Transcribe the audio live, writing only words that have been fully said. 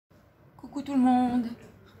Coucou tout le monde,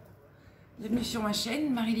 bienvenue sur ma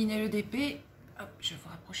chaîne Marilyn et le DP. Hop, je vais vous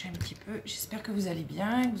rapprocher un petit peu. J'espère que vous allez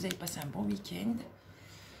bien, que vous avez passé un bon week-end.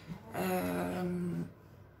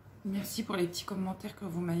 Merci pour les petits commentaires que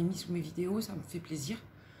vous m'avez mis sous mes vidéos, ça me fait plaisir.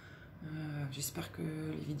 J'espère que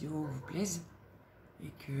les vidéos vous plaisent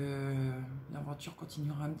et que l'aventure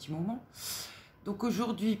continuera un petit moment. Donc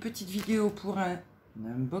aujourd'hui, petite vidéo pour un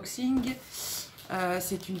unboxing.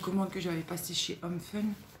 C'est une commande que j'avais passée chez homfun.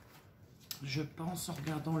 Je pense, en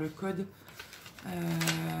regardant le code,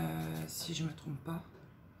 si je ne me trompe pas.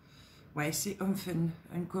 Ouais, c'est homfun.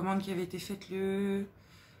 Une commande qui avait été faite le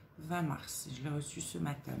 20 mars. Je l'ai reçue ce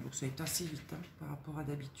matin. Donc ça a été assez vite hein, par rapport à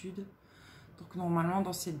d'habitude. Donc normalement,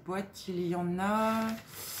 dans cette boîte, il y en a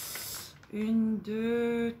 1,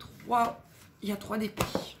 2, 3. Il y a 3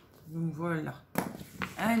 dépôts. Donc voilà.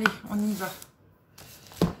 Allez, on y va.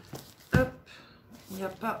 Hop. Il n'y a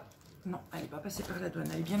pas... Non, elle n'est pas passée par la douane.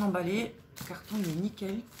 Elle est bien emballée. Le carton, il est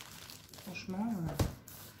nickel. Franchement,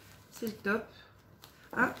 c'est le top.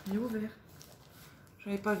 Ah, il est ouvert. Je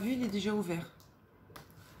n'avais pas vu, il est déjà ouvert.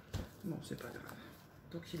 Bon, c'est pas grave.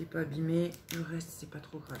 Donc, il n'est pas abîmé. Le reste, c'est pas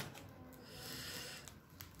trop grave.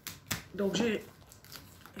 Donc, j'ai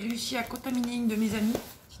réussi à contaminer une de mes amies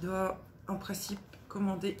qui doit, en principe,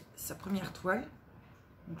 commander sa première toile.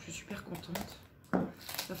 Donc, je suis super contente.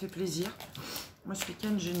 Ça fait plaisir. Moi, ce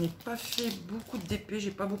week-end, je n'ai pas fait beaucoup de DP. J'ai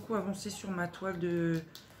pas beaucoup avancé sur ma toile de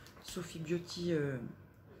Sophie Beauty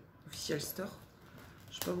Official Store.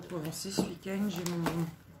 Je n'ai pas beaucoup avancé ce week-end.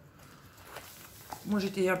 Moi,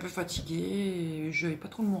 j'étais un peu fatiguée. Je n'avais pas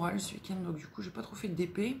trop le moral ce week-end. Donc, du coup, j'ai pas trop fait de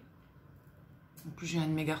DP. En plus, j'ai un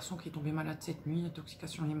de mes garçons qui est tombé malade cette nuit,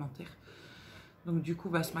 intoxication alimentaire. Donc, du coup,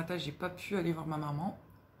 bah, ce matin, j'ai pas pu aller voir ma maman.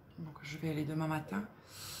 Donc, je vais aller demain matin.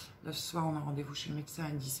 Là, ce soir, on a rendez-vous chez le médecin à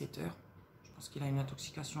 17 h. Parce qu'il a une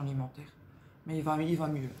intoxication alimentaire. Mais il va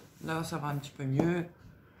mieux. Là, ça va un petit peu mieux.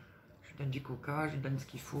 Je lui donne du coca, je lui donne ce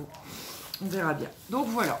qu'il faut. On verra bien. Donc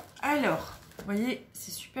voilà. Alors, vous voyez,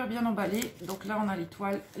 c'est super bien emballé. Donc là, on a les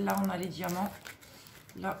toiles. Là, on a les diamants.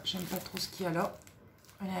 Là, j'aime pas trop ce qu'il y a là.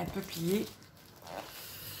 Elle est un peu pliée.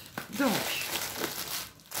 Donc,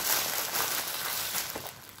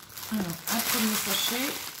 alors, un premier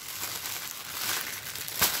sachet.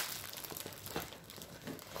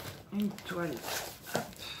 Une toile. Hop.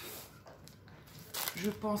 Je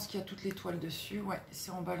pense qu'il y a toutes les toiles dessus. Ouais,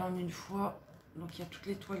 c'est emballé en une fois. Donc, il y a toutes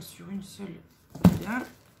les toiles sur une seule. Bien.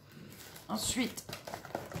 Ensuite,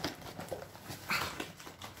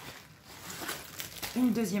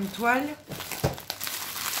 une deuxième toile.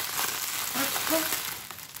 Hop.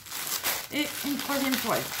 Et une troisième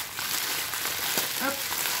toile. Hop.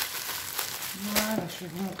 Voilà, je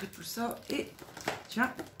vais vous montrer tout ça. Et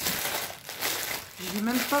tiens. Je n'ai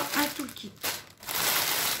même pas un toolkit.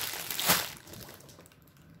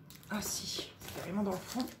 Ah si, c'est carrément dans le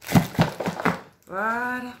fond.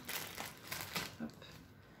 Voilà. Hop.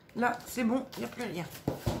 Là, c'est bon, il n'y a plus rien.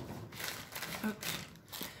 Hop.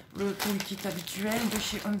 Le toolkit habituel de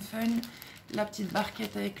chez homfun. La petite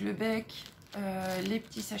barquette avec le bec. Les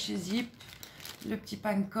petits sachets zip. Le petit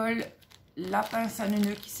pain-colle. La pince à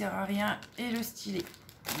nœud qui sert à rien. Et le stylet.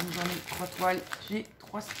 Donc j'en ai 3 toiles. J'ai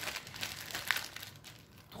 3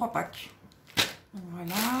 packs.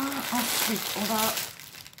 Voilà. Ensuite, on va...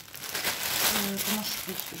 comment je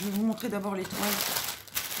fais? Je vais vous montrer d'abord les toiles.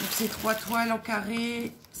 Donc, c'est 3 toiles en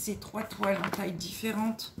carré. C'est 3 toiles en taille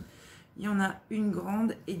différentes. Il y en a une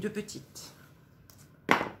grande et 2 petites.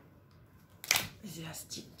 Les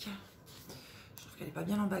élastiques. Je trouve qu'elle n'est pas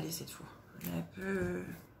bien emballée cette fois. Elle est un peu...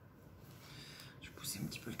 Je vais pousser un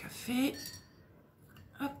petit peu le café.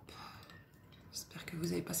 Hop. J'espère que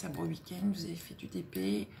vous avez passé un bon week-end, vous avez fait du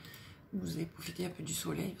DP, vous avez profité un peu du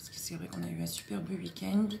soleil, parce que c'est vrai qu'on a eu un super beau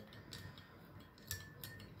week-end.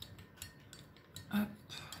 Hop.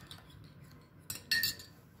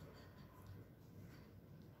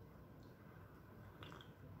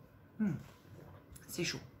 C'est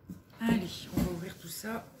chaud. Allez, on va ouvrir tout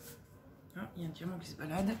ça. Ah, il y a un diamant qui se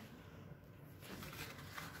balade.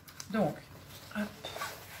 Donc, hop.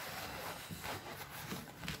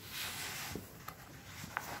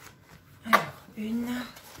 Une,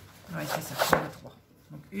 ouais c'est ça, il y en a 3.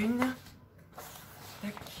 Donc une,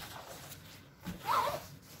 tac,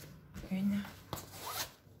 une.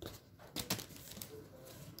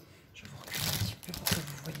 Je vous recule un petit peu pour que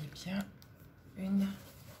vous voyez bien. Une,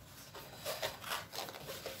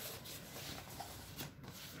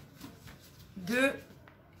 2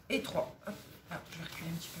 et 3. Hop. Ah, je vais reculer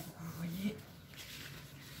un petit peu pour que vous voyez.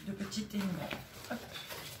 2 petites et une grande. Hop.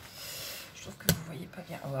 Je trouve que vous voyez pas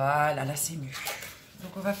bien. Voilà, là c'est mieux.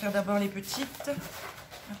 Donc on va faire d'abord les petites.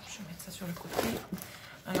 Hop, je vais mettre ça sur le côté.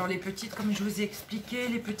 Alors les petites, comme je vous ai expliqué,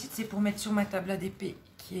 les petites c'est pour mettre sur ma table à d'épée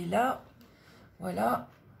qui est là. Voilà,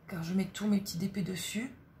 car je mets tous mes petits d'épée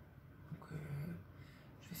dessus. Donc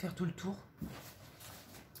je vais faire tout le tour.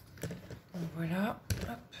 Donc voilà,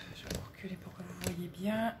 hop, je vais vous reculer pour que vous voyez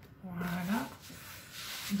bien. Voilà.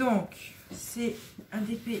 Donc c'est un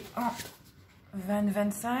d'épée en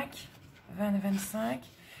 20-25. 20-25.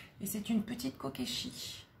 Et c'est une petite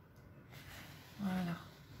kokeshi. Voilà.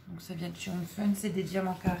 Donc ça vient de chez homfun, c'est des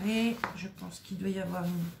diamants carrés. Je pense qu'il doit y avoir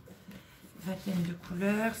une vingtaine de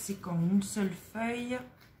couleurs. C'est comme une seule feuille.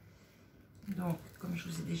 Donc comme je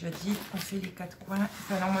vous ai déjà dit, on fait les 4 coins.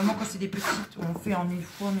 Enfin normalement quand c'est des petites, on fait en une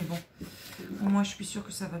fois, mais bon. Au moins je suis sûre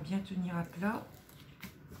que ça va bien tenir à plat.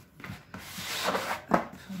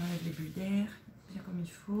 Hop, on enlève les bulles d'air, bien comme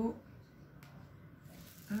il faut.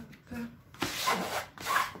 Hop.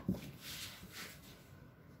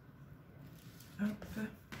 Hop.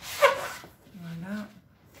 Voilà.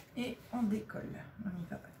 Et on décolle. On y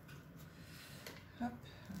va. Hop.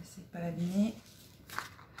 On va essayer de ne pas l'abîmer.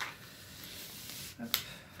 Hop.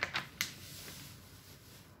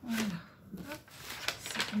 Voilà. Hop.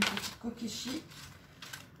 C'est une petite kokeshi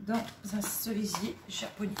dans un cerisier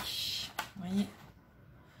japonais. Vous voyez,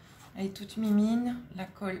 elle est toute mimine. La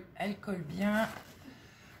colle, elle colle bien.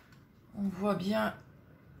 On voit bien,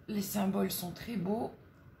 les symboles sont très beaux.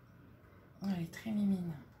 Elle est très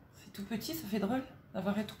mimine. C'est tout petit, ça fait drôle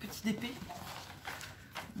d'avoir un tout petit d'épée.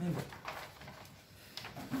 Mais bon.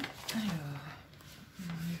 Alors, on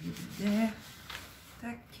enlève le bout d'air.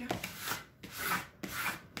 Tac.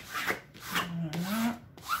 Voilà.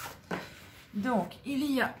 Donc, il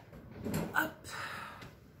y a... Hop. On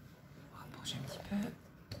va rapprocher un petit peu.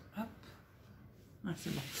 Hop. Ah,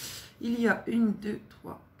 c'est bon. Il y a 1, 2,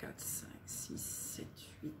 3, 4, 5, 6, 7,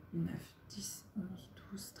 8, 9, 10, 11,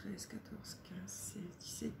 12, 13, 14, 15, 16,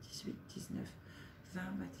 17, 18, 19, 20,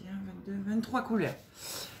 21, 22, 23 couleurs.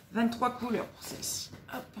 23 couleurs pour celle-ci.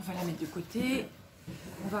 Hop, on va la mettre de côté.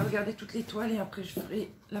 On va regarder toutes les toiles et après je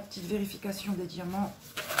ferai la petite vérification des diamants.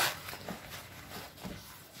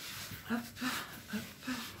 Hop, hop.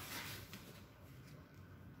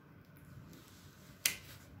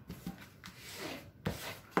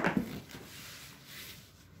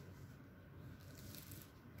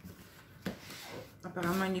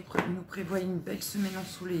 Apparemment, il nous prévoit une belle semaine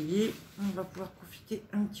ensoleillée. On va pouvoir profiter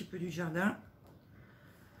un petit peu du jardin.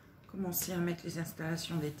 Commencer à mettre les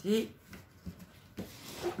installations d'été.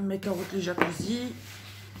 Mettre en route les jacuzzis.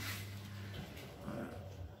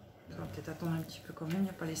 On va peut-être attendre un petit peu quand même. Il n'y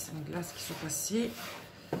a pas les 5 glaces qui sont passées.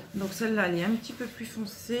 Donc celle-là, elle est un petit peu plus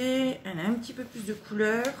foncée. Elle a un petit peu plus de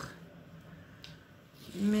couleur.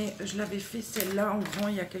 Mais je l'avais fait celle-là en grand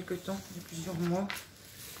il y a quelques temps, il y a plusieurs mois.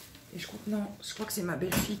 Et je crois que c'est ma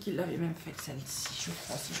belle-fille qui l'avait même faite, celle-ci, je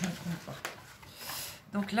crois, si je ne me trompe pas.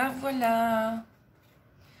 Donc là, voilà.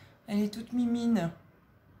 Elle est toute mimine.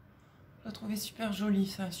 Je la trouvais super jolie.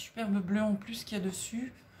 C'est un superbe bleu en plus qu'il y a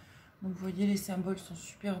dessus. Donc vous voyez, les symboles sont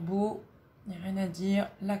super beaux. Il n'y a rien à dire.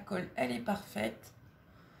 La colle, elle est parfaite.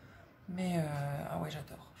 Mais, ah ouais,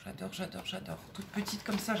 j'adore. J'adore, j'adore, j'adore. Toute petite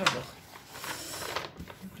comme ça, j'adore.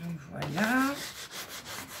 Donc voilà.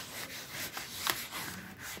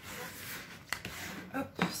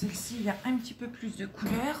 Hop, celle-ci, il y a un petit peu plus de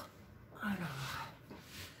couleur. Alors,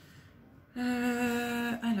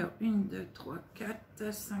 1, 2, 3,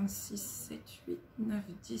 4, 5, 6, 7, 8, 9,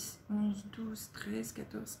 10, 11, 12, 13,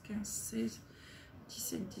 14, 15, 16,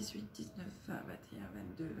 17, 18, 19, 20, 21,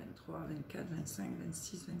 22, 23, 24, 25,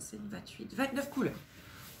 26, 27, 28, 29 couleurs.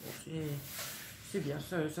 Bon, c'est bien,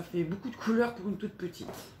 ça fait beaucoup de couleurs pour une toute petite.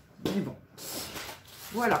 Mais bon.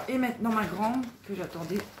 Voilà, et maintenant ma grande que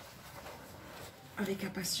j'attendais avec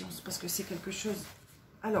impatience parce que c'est quelque chose.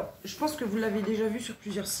 Alors, je pense que vous l'avez déjà vu sur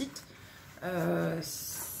plusieurs sites.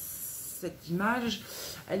 Cette image,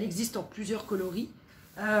 elle existe en plusieurs coloris.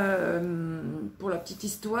 Pour la petite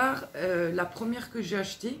histoire, la première que j'ai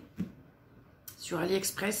achetée sur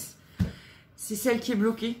AliExpress, c'est celle qui est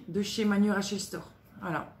bloquée de chez Manu Rachel Store.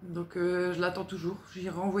 Voilà, donc je l'attends toujours. J'ai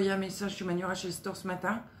renvoyé un message chez Manu Rachel Store ce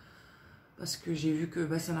matin parce que j'ai vu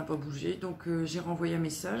que ça n'a pas bougé. Donc j'ai renvoyé un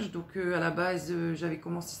message. Donc à la base, j'avais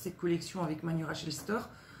commencé cette collection avec Manu Rachel Store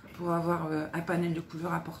pour avoir un panel de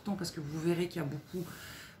couleurs important parce que vous verrez qu'il y a beaucoup.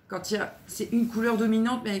 Quand il y a, c'est une couleur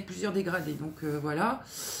dominante mais avec plusieurs dégradés. Donc voilà.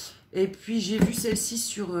 Et puis j'ai vu celle-ci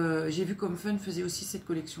sur, j'ai vu qu'homfun faisait aussi cette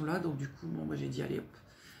collection-là. Donc du coup, bon, j'ai dit allez hop.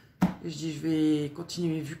 Et je dis je vais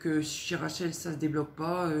continuer vu que chez Rachel ça se débloque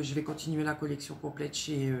pas. Je vais continuer la collection complète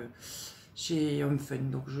chez homfun.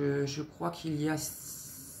 Donc je crois qu'il y a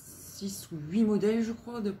 6 ou 8 modèles, je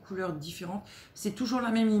crois, de couleurs différentes. C'est toujours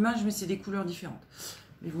la même image mais c'est des couleurs différentes.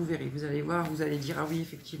 Mais vous verrez, vous allez voir, vous allez dire, ah oui,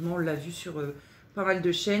 effectivement, on l'a vu sur pas mal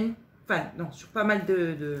de chaînes. Enfin, non, sur pas mal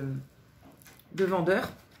de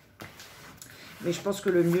vendeurs. Mais je pense que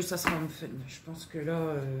le mieux, ça sera homfun. Je pense que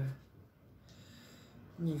là,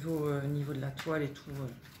 niveau de la toile et tout.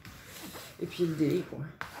 Et puis le délai, quoi.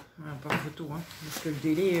 Voilà, pas en photo, hein. Parce que le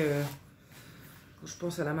délai, quand je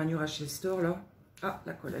pense à la manure chez le store, là. Ah,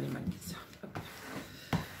 la colle, elle est mal mise. Hop.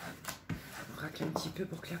 On racle un petit peu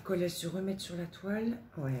pour que la colle, elle se remette sur la toile.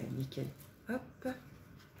 Ouais, nickel. Hop.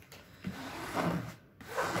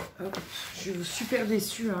 Hop. Je suis super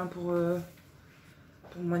déçue, hein, pour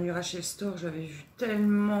manure chez le store. J'avais vu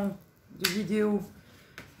tellement de vidéos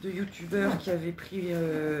de youtubeurs qui avaient pris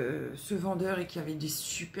ce vendeur et qui avaient des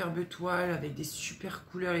superbes toiles avec des super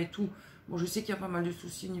couleurs et tout. Bon, je sais qu'il y a pas mal de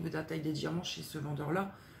soucis au niveau de la taille des diamants chez ce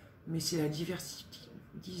vendeur-là, mais c'est la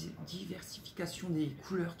diversification des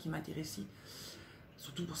couleurs qui m'intéressait,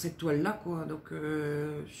 surtout pour cette toile-là, quoi. Donc,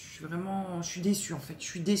 je suis déçue, en fait. Je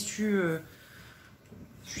suis déçue de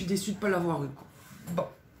ne pas l'avoir eu, quoi. Bon,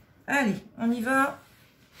 allez, on y va.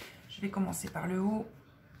 Je vais commencer par le haut.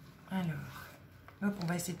 Alors... hop, on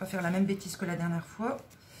va essayer de ne pas faire la même bêtise que la dernière fois,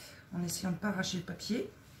 en essayant de ne pas arracher le papier.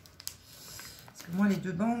 Parce que moi, les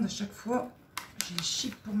deux bandes, à chaque fois, j'ai le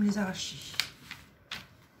chic pour me les arracher.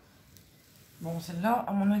 Bon, celle-là,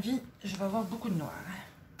 à mon avis, je vais avoir beaucoup de noir.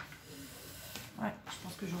 Ouais, je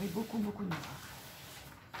pense que j'aurai beaucoup de noir.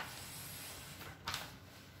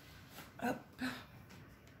 Hop.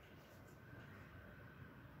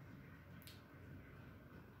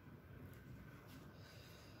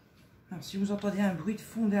 Alors, si vous entendez un bruit de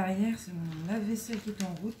fond derrière, c'est mon lave-vaisselle qui est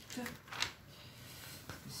en route.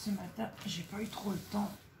 Ce matin, j'ai pas eu trop le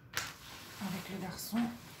temps avec le garçon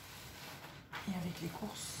et avec les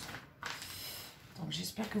courses. Donc,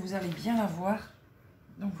 j'espère que vous allez bien la voir.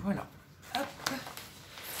 Donc, voilà. Hop.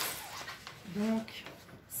 Donc,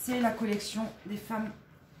 c'est la collection des femmes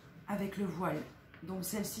avec le voile. Donc,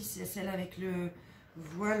 celle-ci, c'est celle avec le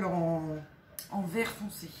voile en vert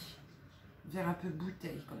foncé. Vert un peu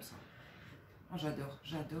bouteille, comme ça. Oh, j'adore.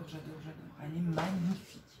 Elle est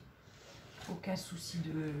magnifique. Aucun souci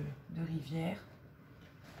de rivière.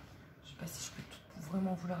 Je ne sais pas si je peux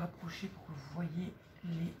vraiment vous la rapprocher pour que vous voyez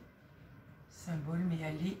les symboles, mais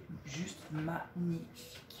elle est juste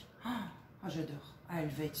magnifique. Oh, j'adore. Ah, elle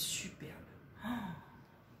va être superbe.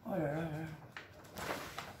 Oh là là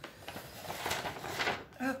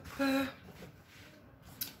là. Hop.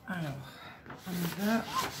 Alors, on y va.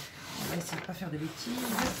 On va essayer de ne pas faire de bêtises.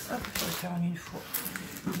 Hop, je vais le faire en une fois.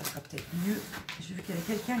 Ça sera peut-être mieux. J'ai vu qu'il y avait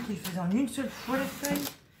quelqu'un qui le faisait en une seule fois, la feuille.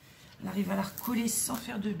 Elle arrive à la recoller sans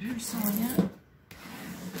faire de bulles, sans rien. On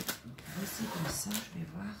va essayer comme ça. Je vais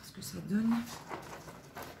voir ce que ça donne.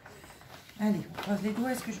 Allez, on croise les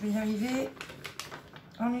doigts. Est-ce que je vais y arriver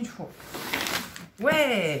en une fois?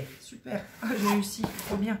 Ouais, super. Ah, j'ai réussi.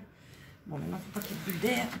 Trop bien. Bon, maintenant, il ne faut pas qu'il y ait de bulles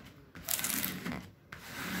d'air.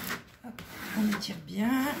 On étire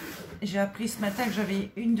bien. J'ai appris ce matin que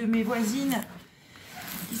j'avais une de mes voisines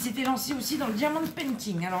qui s'était lancée aussi dans le diamond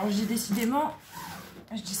painting. Alors j'ai décidément,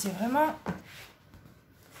 je dis c'est vraiment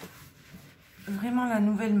la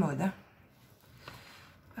nouvelle mode. Hein.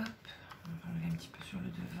 Hop, on va enlever un petit peu sur le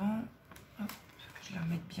devant. Hop, que je la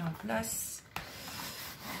remette bien en place.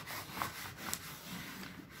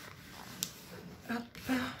 Hop.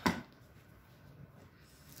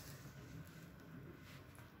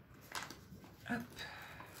 Hop,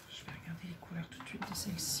 je vais regarder les couleurs tout de suite de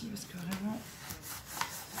celle-ci parce que vraiment,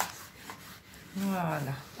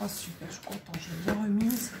 voilà, oh super, je suis contente, je l'ai bien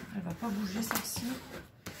remise, elle va pas bouger celle-ci.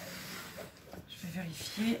 Je vais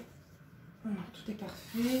vérifier, voilà, tout est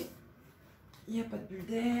parfait, il n'y a pas de bulle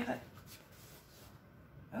d'air.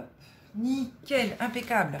 Hop, nickel,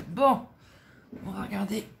 impeccable. Bon, on va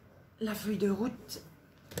regarder la feuille de route.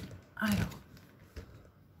 Alors,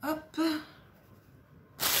 hop.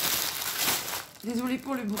 Désolée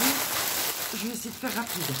pour le bruit, je vais essayer de faire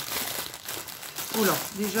rapide. Oh là,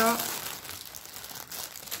 déjà,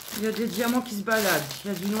 il y a des diamants qui se baladent,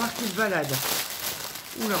 il y a du noir qui se balade.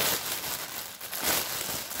 Oula.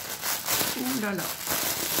 Ouh là là.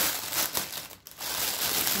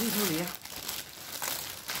 Désolée. Hein.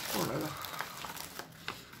 Oh là là.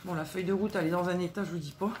 Bon, la feuille de route, elle est dans un état, je vous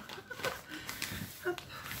dis pas.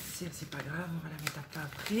 C'est pas grave, on va la mettre à plat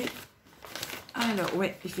après. Alors,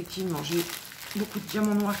 ouais, effectivement, j'ai beaucoup de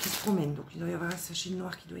diamants noirs qui se promènent, donc il doit y avoir un sachet de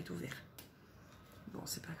noir qui doit être ouvert. Bon,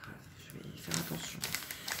 c'est pas grave, je vais y faire attention.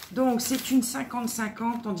 Donc, c'est une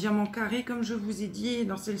 50-50 en diamant carré, comme je vous ai dit.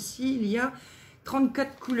 Dans celle-ci, il y a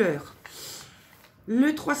 34 couleurs.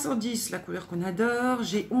 Le 310, la couleur qu'on adore,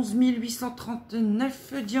 j'ai 11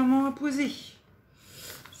 839 diamants à poser.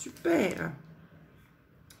 Super.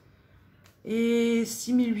 Et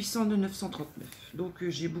 6800 de 939. Donc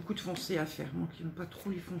j'ai beaucoup de foncés à faire. Moi qui n'aime pas trop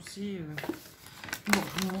les foncés. Bon,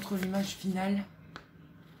 je vous montre l'image finale.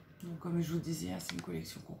 Donc comme je vous disais, hein, c'est une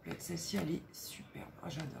collection complète. Celle-ci, elle est superbe. Ah,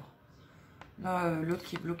 j'adore. Là, l'autre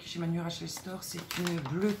qui est bloqué chez Manu Rachel Store, c'est une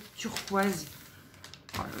bleue turquoise.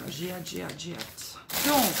 Oh là là, j'ai hâte, j'ai hâte, j'ai hâte.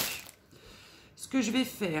 Donc, ce que je vais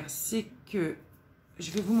faire, c'est que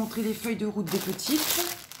je vais vous montrer les feuilles de route des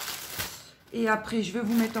petites. Et après, je vais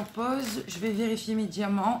vous mettre en pause. Je vais vérifier mes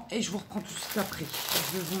diamants et je vous reprends tout de suite après.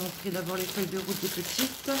 Je vais vous montrer d'abord les feuilles de route des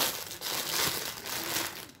petites.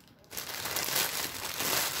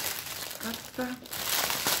 Hop.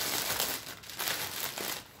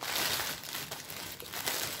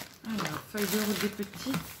 Alors, feuille de route des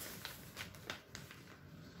petites.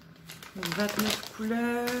 29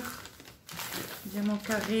 couleurs. Diamant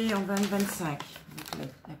carré en 20-25.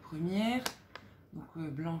 Donc la première. Donc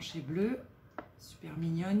blanche et bleue. Super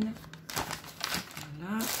mignonne.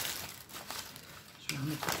 Voilà. Je vais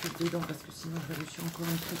remettre tout dedans parce que sinon je vais réussir encore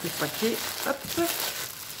un truc de paquet. Hop.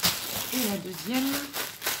 Et la deuxième.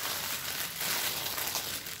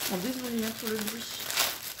 On désolé pour le bruit.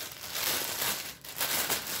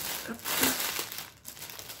 Hop.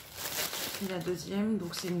 Et la deuxième,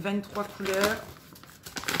 donc c'est une 23 couleurs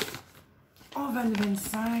en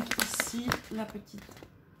 20-25. Ici, la petite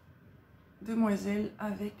demoiselle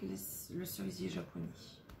avec le cerisier japonais.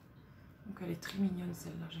 Donc elle est très mignonne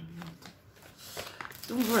celle-là, j'aime bien.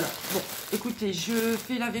 Donc voilà. Bon, écoutez, je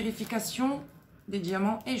fais la vérification des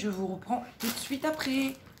diamants et je vous reprends tout de suite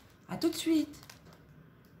après. À tout de suite.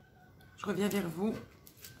 Je reviens vers vous.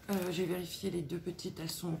 J'ai vérifié les deux petites, elles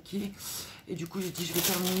sont ok. Et du coup, j'ai dit je vais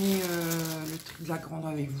terminer le tri de la grande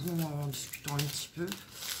avec vous en discutant un petit peu.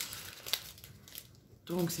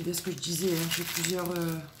 Donc c'est bien ce que je disais, hein. J'ai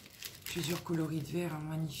plusieurs coloris de verre, hein,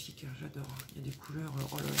 magnifiques, hein, j'adore. Il y a des couleurs,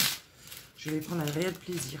 oh là là. Je vais prendre un réel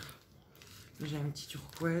plaisir. J'ai un petit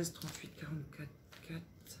turquoise, 38, 44, 4.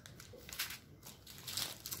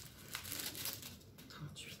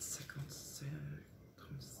 38, 57,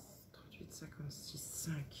 38, 56,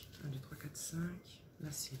 5. 1, 2, 3, 4, 5.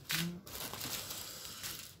 Là, c'est bon.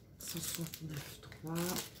 169, 3.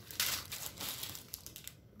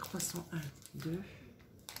 301, 2.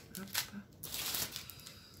 Hop.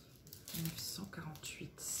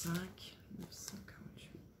 948, 5.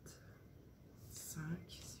 948, 5.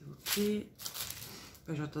 C'est ok.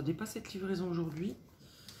 Ben, j'attendais pas cette livraison aujourd'hui.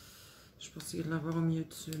 Je pensais de l'avoir au milieu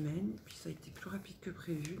de semaine. Puis ça a été plus rapide que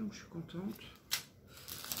prévu, donc je suis contente.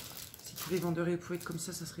 Si tous les vendeurs pouvaient être comme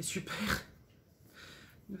ça serait super.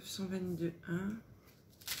 922,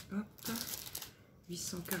 1. Hop.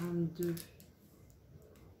 842,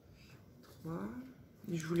 3.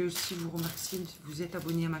 Et je voulais aussi vous remercier si vous êtes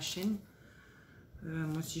abonné à ma chaîne.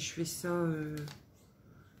 Moi, si je fais ça,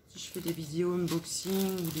 si je fais des vidéos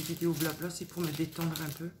unboxing ou des vidéos blabla, c'est pour me détendre un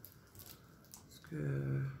peu. Parce que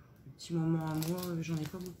les petits moments à moi, j'en ai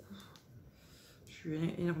pas beaucoup. Je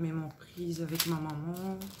suis énormément prise avec ma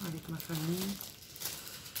maman, avec ma famille.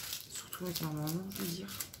 Surtout avec ma maman, je veux dire.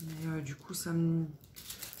 Mais du coup, c'est un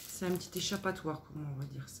petit échappatoire pour moi, on va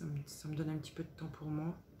dire. Ça me donne un petit peu de temps pour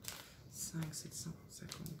moi. 5,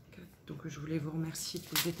 754. Donc je voulais vous remercier de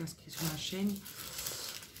vous être inscrit sur ma chaîne,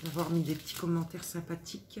 d'avoir mis des petits commentaires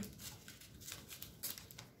sympathiques.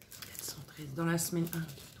 413 dans la semaine 1, 2, 3,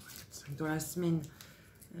 4, 5. Dans la semaine,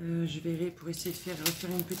 je verrai pour essayer de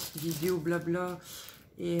refaire une petite vidéo blabla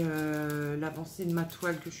et l'avancée de ma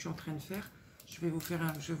toile que je suis en train de faire. Je vais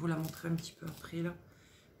vous la montrer un petit peu après là.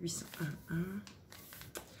 801, 1,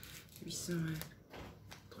 801,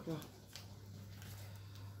 3.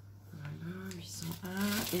 Voilà,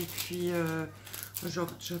 801. Et puis,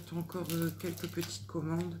 j'attends encore quelques petites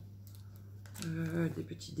commandes. Des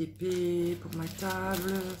petits DP pour ma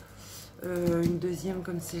table. Une deuxième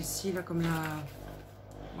comme celle-ci, là, comme la...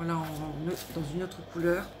 Voilà, dans une autre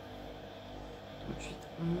couleur. 38,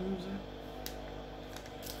 11.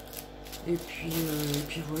 Et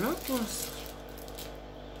puis voilà, quoi.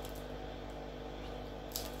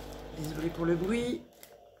 Désolée pour le bruit.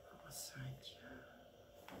 5.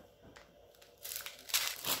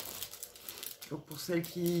 Donc pour celles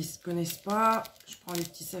qui ne se connaissent pas, je prends les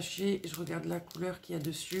petits sachets, je regarde la couleur qu'il y a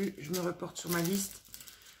dessus, je me reporte sur ma liste,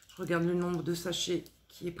 je regarde le nombre de sachets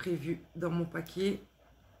qui est prévu dans mon paquet.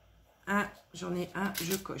 J'en ai un,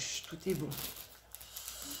 je coche, tout est bon.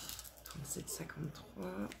 37,53,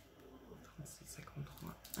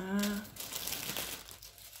 37,53, 1,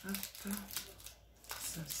 hop,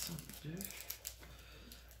 502,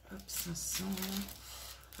 hop, 500.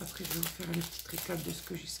 Après, je vais vous faire une petite récap de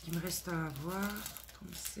ce qui me reste à avoir.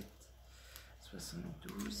 37,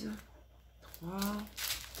 72, 3,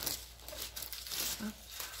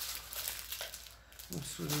 Bon,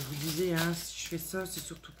 je vous disais, hein, si je fais ça, c'est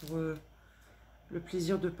surtout pour le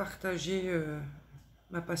plaisir de partager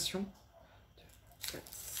ma passion. 4,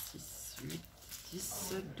 6, 8,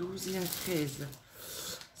 10, 12 et un 13.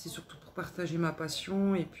 C'est surtout pour partager ma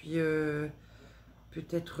passion et puis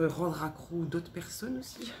peut-être rendre accro d'autres personnes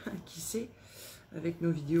aussi, qui sait, avec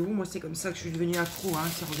nos vidéos. Moi, c'est comme ça que je suis devenue accro, hein,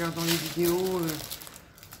 c'est en regardant les vidéos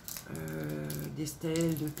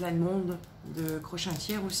d'Estelle, de plein de monde, de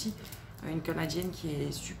Crochintière aussi, une Canadienne qui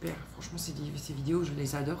est super. Franchement, ces vidéos, je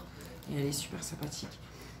les adore et elle est super sympathique.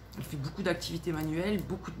 Elle fait beaucoup d'activités manuelles,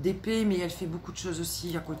 beaucoup d'épées, mais elle fait beaucoup de choses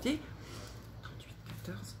aussi à côté. 38,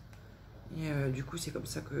 14. Et du coup, c'est comme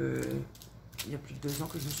ça que, il y a plus de 2 ans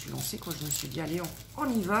que je me suis lancée, quoi. Je me suis dit, allez, on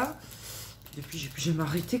y va. Depuis, j'ai plus jamais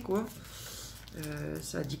arrêté, quoi.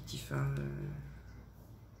 C'est addictif, hein.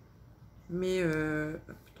 Mais,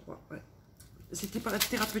 3, ouais. C'était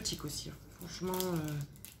thérapeutique aussi, hein. Franchement,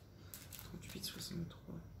 38,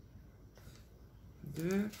 63.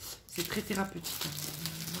 2, c'est très thérapeutique, hein.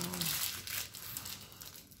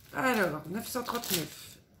 Alors,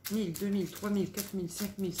 939, 1000, 2000, 3000, 4000,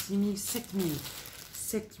 5000, 6000, 7000,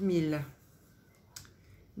 7000,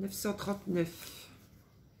 939,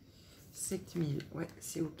 7000, ouais,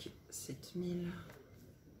 c'est ok, 7000,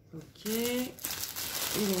 ok, et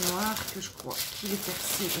les noirs que je crois qu'il est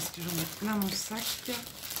percé parce que j'en ai plein mon sac,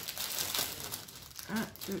 1,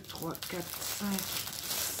 2, 3, 4, 5,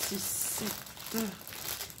 6, 7,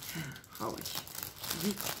 ah oui,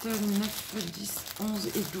 8, 9, 10, 11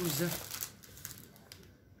 et 12.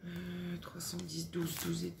 310, 12,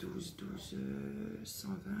 12 et 12, 12,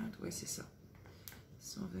 120, ouais c'est ça.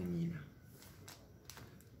 120 000.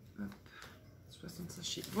 Hop, 60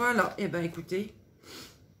 sachets. Voilà, et ben écoutez,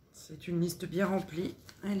 c'est une liste bien remplie.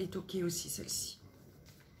 Elle est ok aussi celle-ci.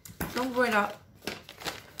 Donc voilà.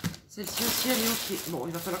 Celle-ci aussi elle est ok. Bon,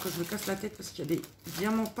 il va falloir que je me casse la tête parce qu'il y a des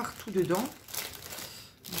diamants partout dedans.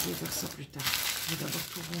 Je vais faire ça plus tard. Je vais d'abord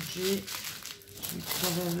tout ranger. Je vais tout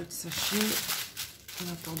dans un autre sachet. En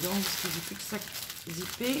attendant, parce que j'ai plus que 5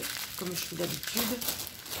 zippés, comme je fais d'habitude.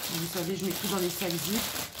 Vous savez, je mets tout dans les sacs zip.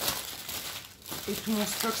 Et tout mon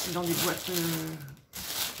stock, c'est dans des boîtes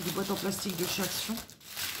en plastique de chez Action.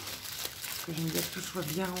 Parce que j'aime bien que tout soit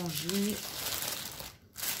bien rangé.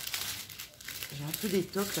 J'ai un peu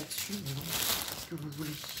d'étoffe là-dessus, mais bon, qu'est-ce que vous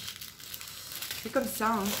voulez. C'est comme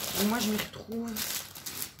ça, hein. Et moi, je m'y retrouve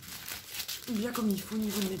bien comme il faut au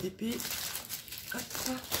niveau de mes DP. Hop.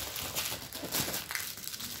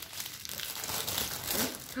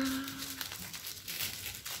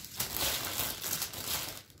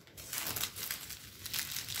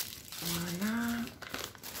 Voilà,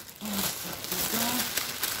 on met ça dedans.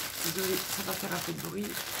 Désolée, ça va faire un peu de bruit.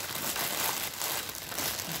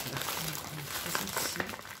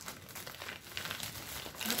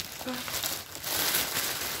 Hop.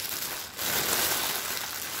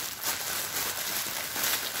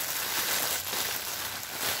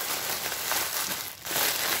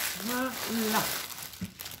 Voilà.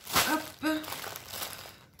 Hop.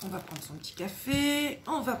 On va prendre son petit café.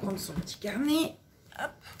 On va prendre son petit carnet.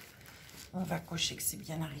 Hop. On va cocher que c'est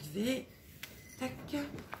bien arrivé. Tac.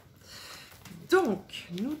 Donc,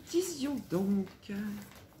 nous disions donc. Il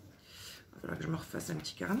va falloir que je me refasse un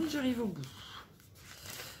petit carnet. J'arrive au bout.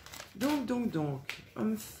 Donc.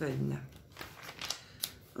 Homfun.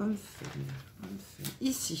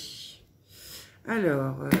 Ici.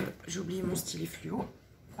 Alors, j'ai oublié mon stylet fluo.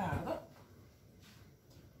 Pardon.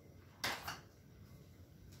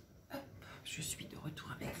 Hop, je suis de retour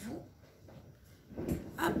avec vous.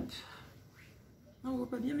 Hop. On voit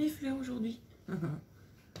pas bien mes fleurs aujourd'hui.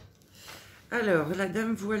 Alors, la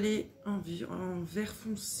dame voilée en vert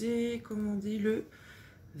foncé, commandée le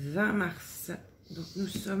 20 mars. Donc, nous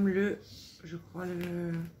sommes le, je crois,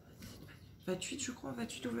 le 28, je crois,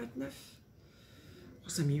 28 ou 29. Oh,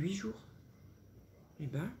 ça met 8 jours. Eh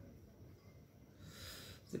ben,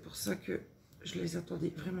 c'est pour ça que je les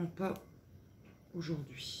attendais vraiment pas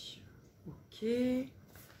aujourd'hui. Ok.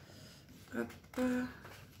 Hop.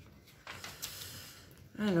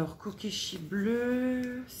 Alors, kokeshi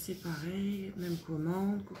bleu, c'est pareil, même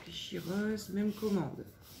commande. Kokeshi rose, même commande.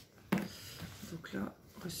 Donc là,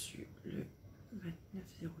 reçu le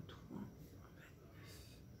 2903.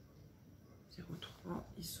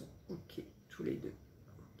 2903, ils sont ok, tous les deux.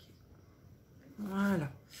 Ok.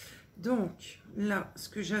 Voilà. Donc, là, ce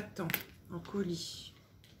que j'attends en colis.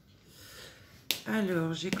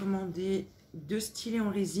 Alors, j'ai commandé 2 stylets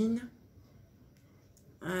en résine.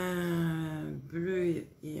 Un bleu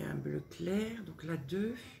et un bleu clair, donc là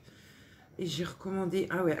 2. Et j'ai recommandé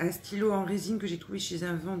un stylo en résine que j'ai trouvé chez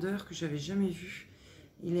un vendeur que j'avais jamais vu.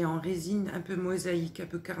 Il est en résine un peu mosaïque, un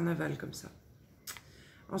peu carnaval comme ça.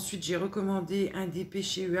 Ensuite, j'ai recommandé un DP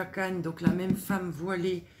chez Uakan, donc la même femme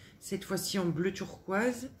voilée, cette fois-ci en bleu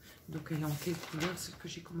turquoise. Donc elle est en quelle couleur, celle que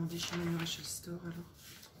j'ai commandée chez Miracle Store alors?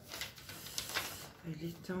 Elle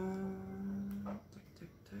est en... Tac, tac,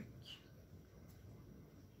 tac.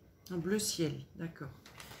 En bleu ciel, d'accord.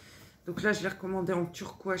 Donc là, je l'ai recommandé en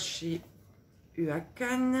turquoise chez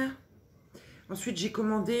Uakan. Ensuite, j'ai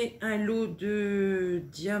commandé un lot de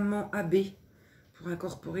diamants AB pour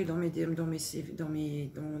incorporer dans mes DP.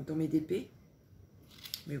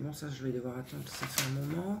 Mais bon, ça, je vais devoir attendre, ça fait un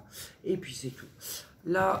moment. Et puis, c'est tout.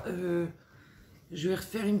 Là, je vais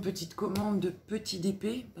refaire une petite commande de petits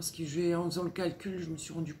DP parce que en faisant le calcul, je me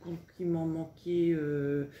suis rendu compte qu'il m'en manquait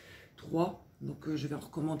 3. Donc, je vais en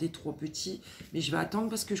recommander 3 petits. Mais je vais attendre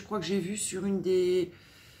parce que je crois que j'ai vu sur une des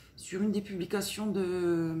publications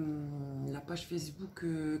de la page Facebook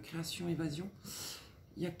Création Évasion,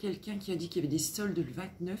 il y a quelqu'un qui a dit qu'il y avait des soldes le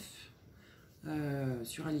 29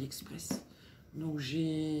 sur AliExpress. Donc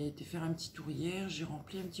j'ai été faire un petit tour hier, j'ai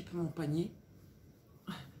rempli un petit peu mon panier.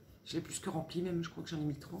 Je l'ai plus que rempli, même je crois que j'en ai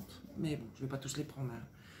mis 30. Mais bon, je ne vais pas tous les prendre. Hein.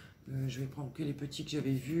 Je vais prendre que les petits que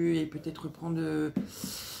j'avais vus et peut-être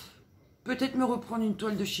me reprendre une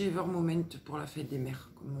toile de chez Ever Moment pour la fête des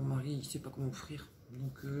mères. Comme mon mari, il ne sait pas comment offrir.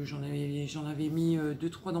 Donc j'en avais mis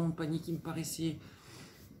 2-3 dans mon panier qui me paraissaient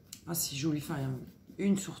assez jolies. Enfin,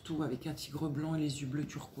 une surtout avec un tigre blanc et les yeux bleus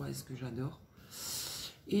turquoise que j'adore.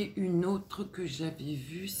 Et une autre que j'avais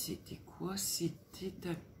vue, c'était quoi? C'était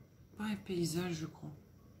pas un paysage, je crois.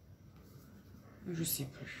 Je sais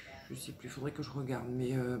plus. Il faudrait que je regarde.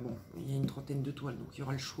 Mais bon, il y a une trentaine de toiles, donc il y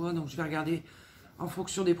aura le choix. Donc je vais regarder en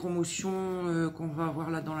fonction des promotions qu'on va avoir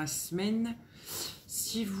là dans la semaine.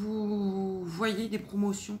 Si vous voyez des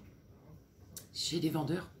promotions chez des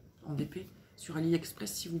vendeurs en DP sur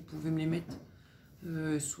AliExpress, si vous pouvez me les mettre,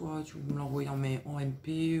 soit vous me l'envoyez en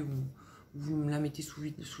MP ou vous me la mettez sous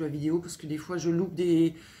la vidéo, parce que des fois je loupe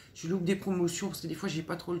des promotions, parce que des fois j'ai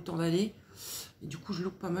pas trop le temps d'aller, et du coup je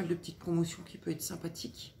loupe pas mal de petites promotions qui peuvent être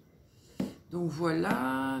sympathiques. Donc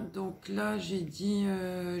voilà, donc là j'ai dit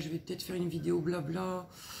je vais peut-être faire une vidéo blabla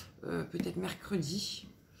peut-être mercredi.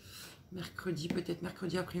 Peut-être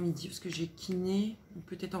mercredi après-midi, parce que j'ai kiné,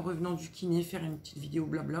 peut-être en revenant du kiné, faire une petite vidéo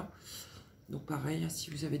blabla. Donc pareil, si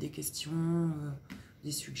vous avez des questions,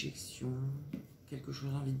 des suggestions, quelque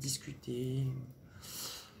chose envie de discuter,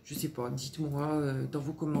 je sais pas, dites-moi dans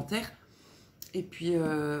vos commentaires. Et puis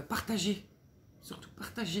partagez, surtout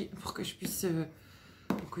partagez pour que je puisse,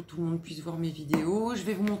 pour que tout le monde puisse voir mes vidéos. Je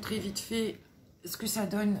vais vous montrer vite fait ce que ça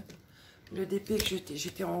donne, le DP que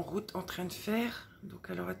j'étais en route en train de faire.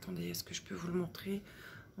 Donc alors attendez, est-ce que je peux vous le montrer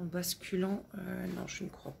en basculant? Non, je ne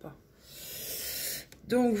crois pas.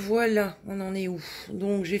 Donc voilà, on en est où?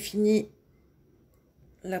 Donc j'ai fini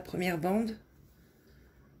la première bande.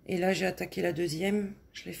 Et là j'ai attaqué la deuxième.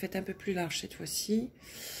 Je l'ai faite un peu plus large cette fois-ci.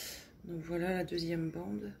 Donc voilà la deuxième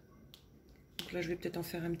bande. Donc là je vais peut-être en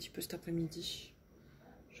faire un petit peu cet après-midi.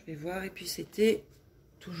 Je vais voir. Et puis c'était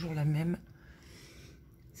toujours la même.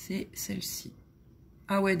 C'est celle-ci.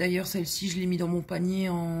 Ah ouais, d'ailleurs, celle-ci, je l'ai mis dans mon panier,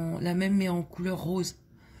 la même, mais en couleur rose.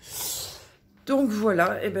 Donc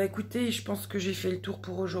voilà, et ben écoutez, je pense que j'ai fait le tour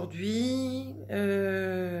pour aujourd'hui.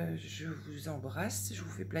 Je vous embrasse, je vous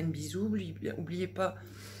fais plein de bisous. N'oubliez pas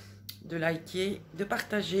de liker, de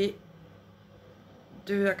partager,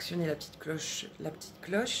 de actionner la petite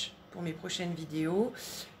cloche pour mes prochaines vidéos.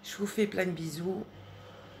 Je vous fais plein de bisous.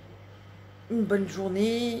 Une bonne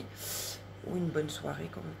journée ou une bonne soirée,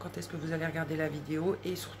 quand est-ce que vous allez regarder la vidéo,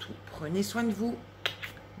 et surtout prenez soin de vous.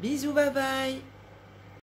 Bisous, bye bye.